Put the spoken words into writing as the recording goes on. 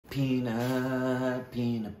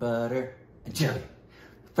peanut butter, and jelly.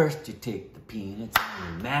 First you take the peanuts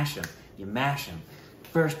and you mash them,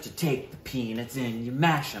 First you take the peanuts and you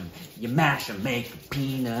mash them, make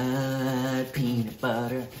peanut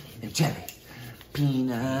butter, and jelly.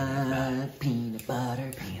 Peanut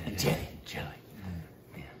butter, and jelly.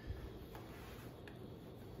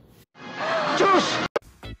 Juice!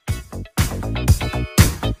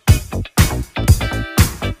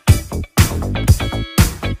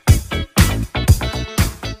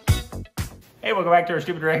 Hey, welcome back to our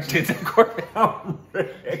stupid reactions. Korbins.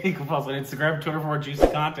 You can follow us on Instagram, Twitter for more juicy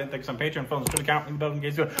content. Thanks on Patreon, follow us on Twitter account, link below in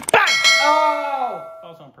case you bang! Oh!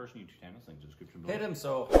 Follow us on personal YouTube channel, link in the description below. Hit him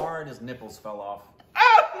so hard his nipples fell off.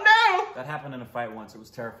 Oh no! That happened in a fight once. It was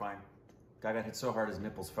terrifying. Guy got hit so hard his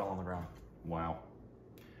nipples fell on the ground. Wow.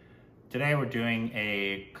 Today we're doing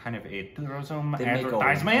a kind of a tourism They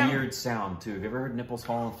advertisement. make a weird sound too. Have you ever heard nipples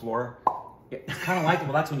fall on the floor? Yeah, it's kind of like it.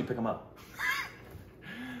 Well, that's when you pick them up.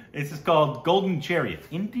 This is called Golden Chariot,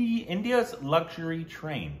 India's luxury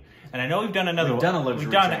train. And I know we've done another one. We've done a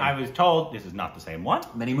luxury train. I was told this is not the same one.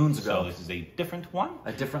 Many moons ago. So this is a different one.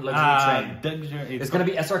 A different luxury train. It's going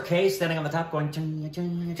to be SRK standing on the top going...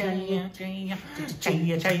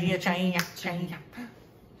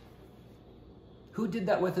 Who did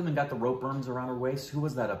that with him and got the rope burns around her waist? Who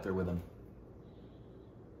was that up there with him?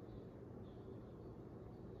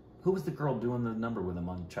 Who was the girl doing the number with him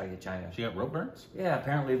on Chaya? She got rope burns? Yeah,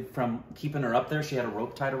 apparently from keeping her up there, she had a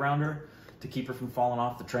rope tied around her to keep her from falling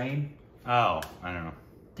off the train. Oh, I don't know.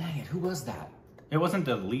 Dang it, who was that? It wasn't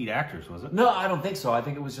the lead actress, was it? No, I don't think so. I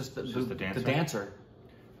think it was just the dancer.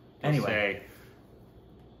 Anyway. Say,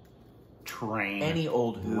 train. Any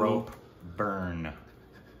old rope burn.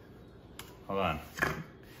 Hold on.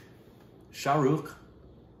 Shahrukh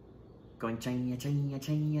going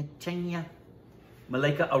Chaya.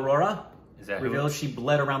 Malika Arora reveals she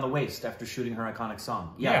bled around the waist after shooting her iconic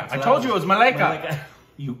song. Yeah, so I told you it was Malika.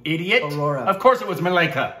 You idiot. Aurora. Of course it was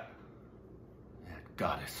Malika. That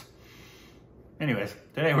goddess. Anyways,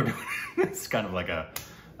 today we're doing it's kind of like a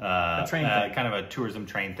train thing. Kind of a tourism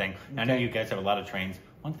train thing. Okay. I know you guys have a lot of trains.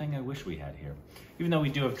 One thing I wish we had here, even though we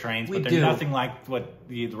do have trains, but they're nothing like what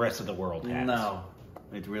the rest of the world has. No.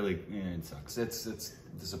 It really, it sucks. It's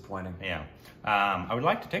disappointing. Yeah. I would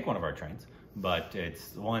like to take one of our trains, but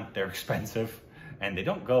they're expensive and they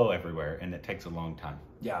don't go everywhere and it takes a long time.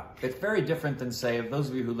 Yeah. It's very different than, say, those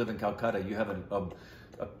of you who live in Calcutta, you have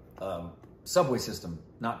a subway system,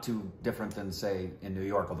 not too different than, say, in New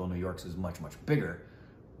York, although New York's is much, much bigger.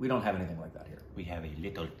 We don't have anything like that here. We have a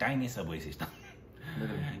little tiny subway system.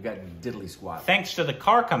 We've got diddly squat. Thanks to the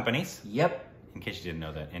car companies. Yep. In case you didn't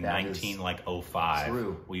know that, in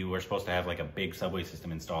 1905, we were supposed to have like a big subway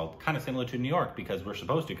system installed, kind of similar to New York, because we're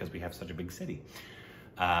supposed to, because we have such a big city.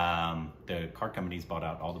 The car companies bought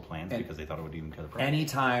out all the plans because they thought it would even kill the price.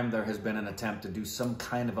 Anytime there has been an attempt to do some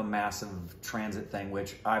kind of a massive transit thing,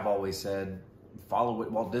 which I've always said, follow what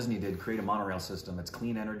Walt Disney did, create a monorail system. It's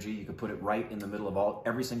clean energy. You could put it right in the middle of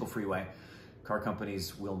every single freeway. Car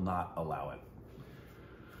companies will not allow it.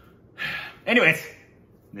 Anyways.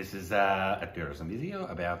 This is a tourism video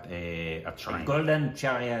about a train. A Golden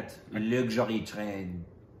Chariot, a luxury train.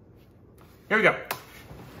 Here we go.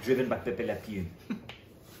 Driven by Pepe Le Pew.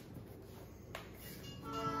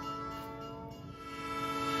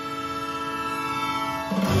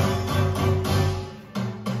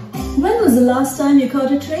 When was the last time you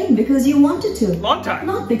caught a train because you wanted to? Long time.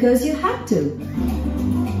 Not because you had to.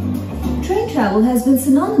 Train travel has been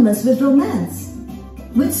synonymous with romance.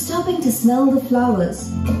 With stopping to smell the flowers,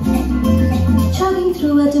 chugging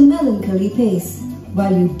through at a melancholy pace,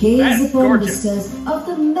 while you gaze upon vistas of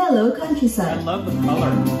the mellow countryside. I love the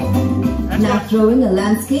color. Now throw in a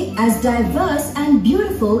landscape as diverse and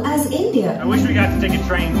beautiful as India. I wish we got to take a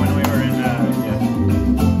train when we were in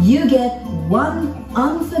India. You get one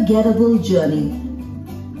unforgettable journey.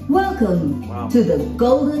 Welcome to the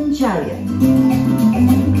Golden Chariot.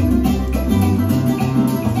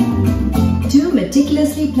 Two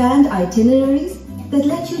meticulously planned itineraries that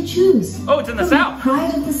let you choose. Oh, it's in the south. The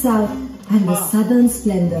pride of the south and the southern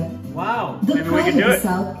splendor. Wow. The pride of the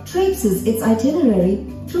south traipses its itinerary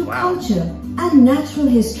through culture and natural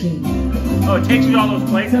history. Oh, it takes you to all those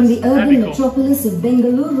places? From the urban metropolis of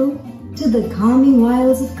Bengaluru to the calming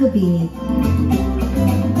wilds of Kabini.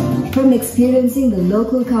 From experiencing the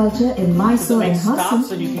local culture in Mysore and Hassan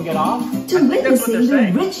so you can get off? to witnessing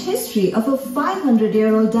the rich history of a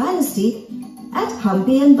 500-year-old dynasty at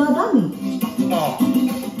Hampi and Badami. Oh.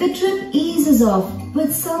 The trip eases off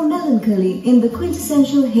with some melancholy in the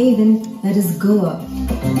quintessential haven that is Goa.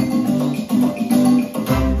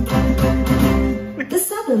 The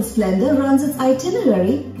Southern Splendor runs its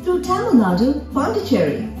itinerary through Tamil Nadu,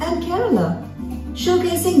 Pondicherry and Kerala,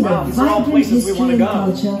 showcasing the vibrant history and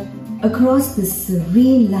culture across this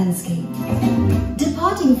serene landscape.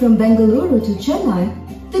 Departing from Bengaluru to Chennai,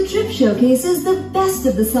 the trip showcases the best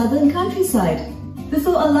of the southern countryside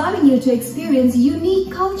before allowing you to experience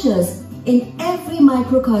unique cultures in every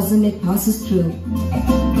microcosm it passes through.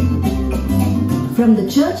 From the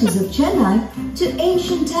churches of Chennai to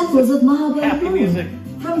ancient temples of Mahabalipuram,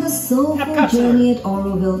 from the soulful journey at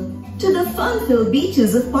Auroville to the fun-filled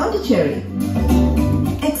beaches of Pondicherry.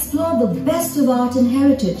 Explore the best of art and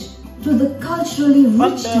heritage through the culturally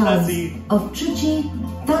rich towns of Trichy,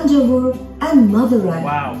 Thanjavur and Madurai.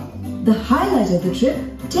 Wow. The highlight of the trip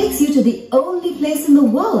takes you to the only place in the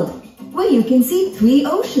world where you can see 3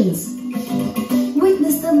 oceans.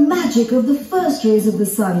 Witness the magic of the first rays of the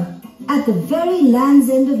sun at the very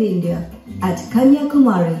land's end of India at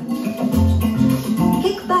Kanyakumari.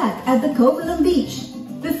 Kick back at the Kovalam beach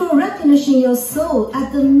before replenishing your soul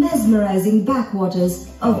at the mesmerizing backwaters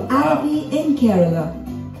of Alapi in Kerala.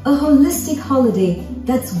 A holistic holiday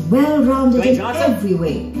that's well-rounded in every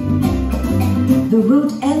way. The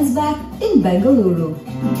route ends back in Bengaluru.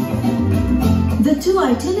 The 2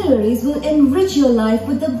 itineraries will enrich your life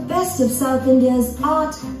with the best of South India's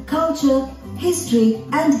art, culture, history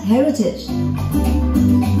and heritage.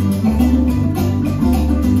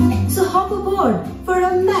 So hop aboard for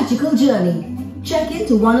a magical journey. Check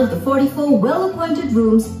into one of the 44 well-appointed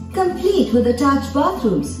rooms complete with attached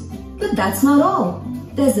bathrooms. But that's not all.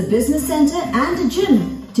 There's a business center and a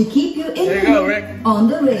gym to keep you in on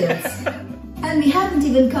the rails. And we haven't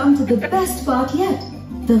even come to the best part yet,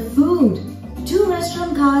 the food. 2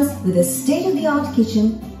 restaurant cars with a state-of-the-art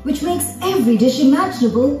kitchen which makes every dish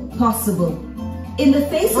imaginable possible. In the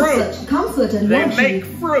face of such comfort and luxury,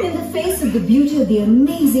 in the face of the beauty of the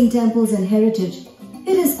amazing temples and heritage,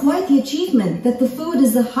 it is quite the achievement that the food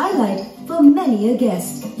is the highlight for many a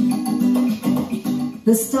guest.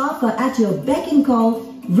 The staff are at your beck and call,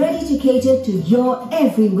 ready to cater to your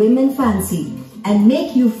every whim and fancy and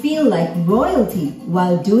make you feel like royalty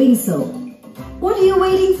while doing so. What are you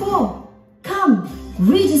waiting for? Come,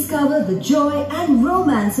 rediscover the joy and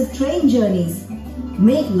romance of train journeys.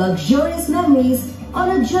 Make luxurious memories on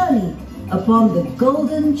a journey upon the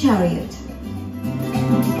Golden Chariot.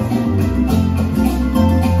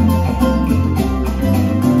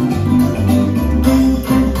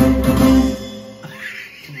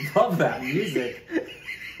 Love that music.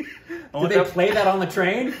 Did they play that on the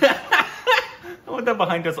train? I want that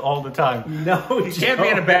behind us all the time. No, you can't be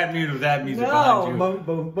in a bad mood with that music behind you.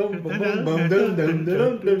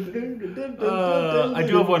 I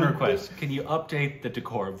do have one request. Can you update the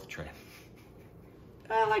decor of the train?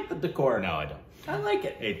 I like the decor. No, I don't. I like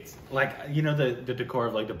it. It's like, you know, the decor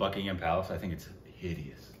of like the Buckingham Palace. I think it's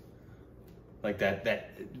hideous. Like the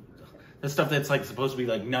stuff that's like supposed to be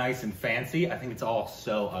like nice and fancy. I think it's all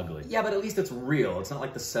so ugly. Yeah, but at least it's real. It's not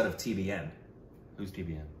like the set of TBN. Who's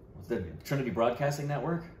TBN? The Trinity Broadcasting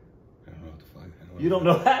Network? I don't know what the fuck. You don't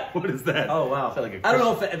know that? What is that? Oh, wow. Like I don't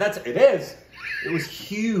know if it is. It was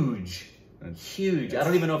huge. Huge. I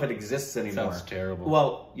don't even know if it exists anymore. Sounds terrible.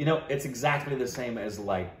 Well, you know, it's exactly the same as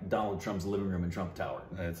like Donald Trump's living room in Trump Tower.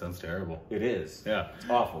 That sounds terrible. It is. Yeah. It's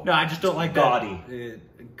awful. No, I just don't like gaudy. That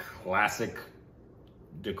classic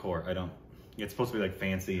decor. I don't. It's supposed to be like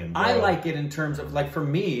fancy and. I like it in terms of like for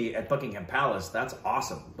me at Buckingham Palace, that's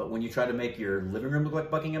awesome. But when you try to make your living room look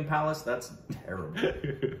like Buckingham Palace, that's terrible.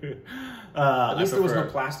 At least there was no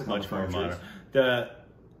plastic on the furniture.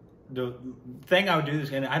 The thing I would do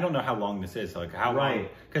this, and I don't know how long this is. Like how long?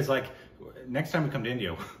 Because like next time we come to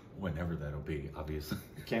India, whenever that'll be, obviously.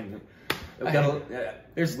 We can't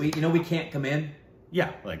come in.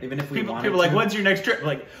 Yeah, like even if we people like, when's your next trip?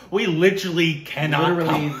 Like, we literally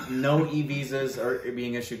cannot. No e-visas are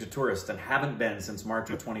being issued to tourists and haven't been since March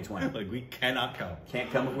of 2020. Like, we cannot come. Can't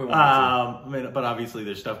come if we want to. I mean, but obviously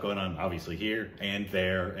there's stuff going on, obviously here and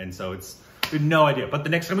there, and so we have no idea. But the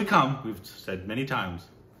next time we come, we've said many times,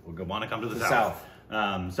 we'll want to come to the south.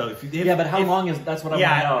 So but how long is that's what I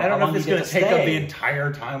want to know. I don't know if it's going to take up the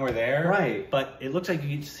entire time we're there. Right. But it looks like you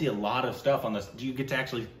get to see a lot of stuff on this. Do you get to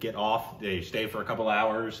actually get off? They stay for a couple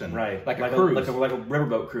hours and like a cruise, like a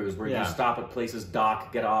riverboat cruise where you stop at places,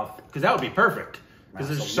 dock, get off. Because that would be perfect. Because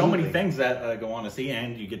there's so many things that go on to see,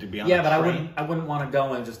 and you get to be on. Yeah, but I wouldn't want to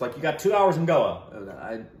go and just like you got 2 hours in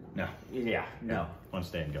Goa. No. Yeah. No. Want to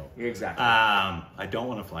stay in Goa. Exactly. I don't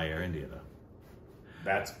want to fly Air India though.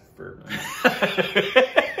 That's for.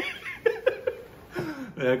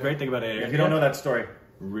 The great thing about Air India, if you don't know that story,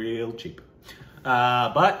 real cheap.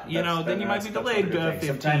 But you know, then you might be delayed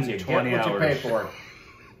 15, 20 hours. What you pay for.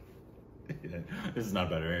 This is not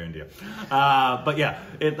about Air India. But yeah,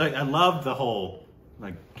 I love the whole,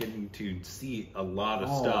 like, getting to see a lot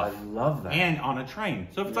of stuff. I love that. And on a train.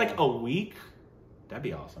 So if it's like a week, that'd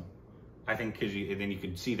be awesome. I think because then you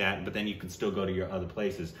could see that, but then you could still go to your other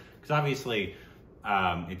places. Because obviously,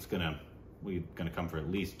 we're gonna come for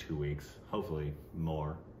at least 2 weeks, hopefully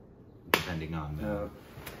more, depending on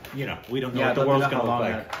you know, we don't know what the world's gonna look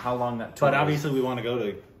like. How long that tour But obviously, we want to go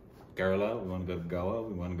to Kerala, we want to go to Goa,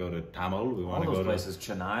 we want to go to Tamil, we want to go to places.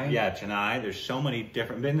 Chennai. Yeah, Chennai. There's so many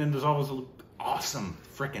different. And then there's always awesome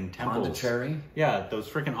freaking temples. Pondicherry. Yeah, those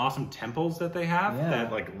freaking awesome temples that they have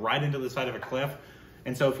that like right into the side of a cliff.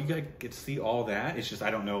 And so if you get to see all that, it's just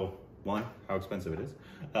I don't know. One, how expensive it is.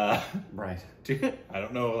 Right. Two, I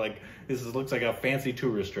don't know, like, looks like a fancy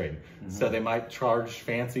tourist train. So they might charge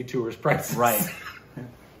fancy tourist prices. Right.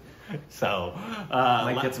 So,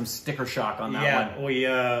 might get some sticker shock on that one. We,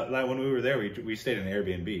 like when we were there, we stayed in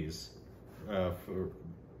Airbnbs. All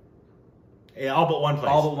but one place.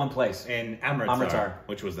 All but one place. In Amritsar,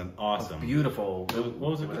 which was an awesome. Beautiful. What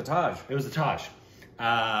was it? It was a Taj. It was the Taj.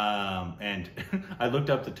 And I looked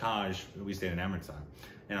up the Taj. We stayed in Amritsar.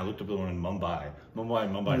 And I looked up the one in Mumbai.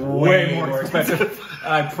 Mumbai is way more expensive.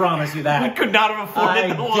 I promise you that. We could not have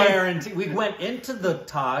afforded the one. I guarantee. We went into the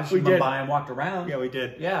Taj in Mumbai and walked around. Yeah, we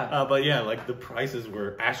did. Yeah. But yeah, like the prices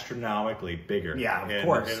were astronomically bigger. Yeah, of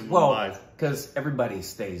course. Well, because everybody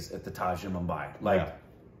stays at the Taj in Mumbai. Like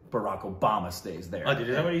Barack Obama stays there. Oh, is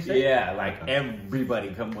that what he said? Yeah, like everybody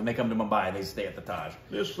when they come to Mumbai, they stay at the Taj.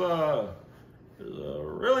 This is a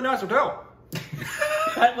really nice hotel.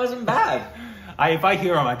 That wasn't bad. If I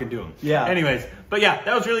hear them, I can do them. Yeah. Anyways, but yeah,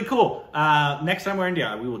 that was really cool. Next time we're in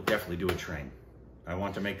India, we will definitely do a train. I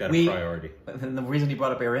want to make that a priority. And the reason you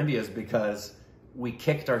brought up Air India is because we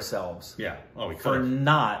kicked ourselves. Yeah. Oh, we could for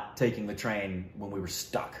not taking the train when we were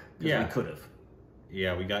stuck. Yeah. We could have.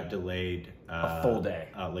 Yeah, we got delayed. A full day.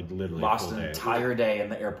 Like literally lost a full day. An entire day in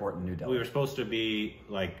the airport in New Delhi. We were supposed to be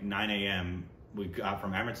like 9 a.m. We got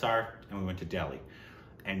from Amritsar and we went to Delhi.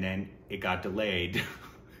 And then it got delayed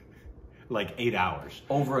like 8 hours.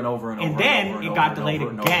 Over and over and over. And then it got delayed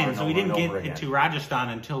again. So we didn't get into Rajasthan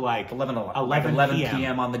until like 11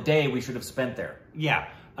 p.m. on the day we should have spent there. Yeah.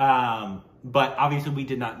 But obviously we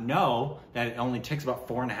did not know that it only takes about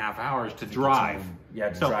 4.5 hours to drive.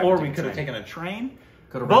 Yeah, or we could have taken a train.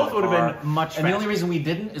 Both would have been much faster. And the only reason we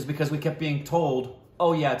didn't is because we kept being told,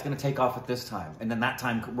 oh yeah, it's going to take off at this time. And then that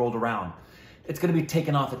time rolled around. It's going to be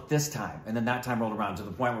taken off at this time. And then that time rolled around to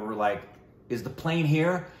the point where we're like, is the plane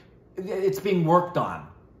here? It's being worked on.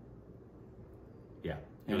 Yeah.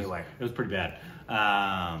 Anyway. It was pretty bad.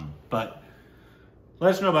 But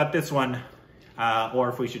let us know about this one. Or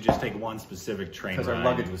if we should just take one specific train ride. Because our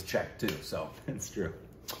luggage was checked too, so. It's true.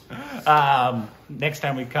 Next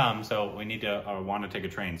time we come, so we need to, or want to take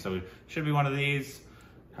a train. So it should be one of these.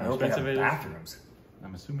 I hope they have bathrooms.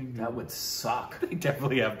 I'm assuming that would suck. They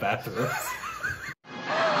definitely have bathrooms.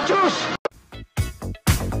 Juice!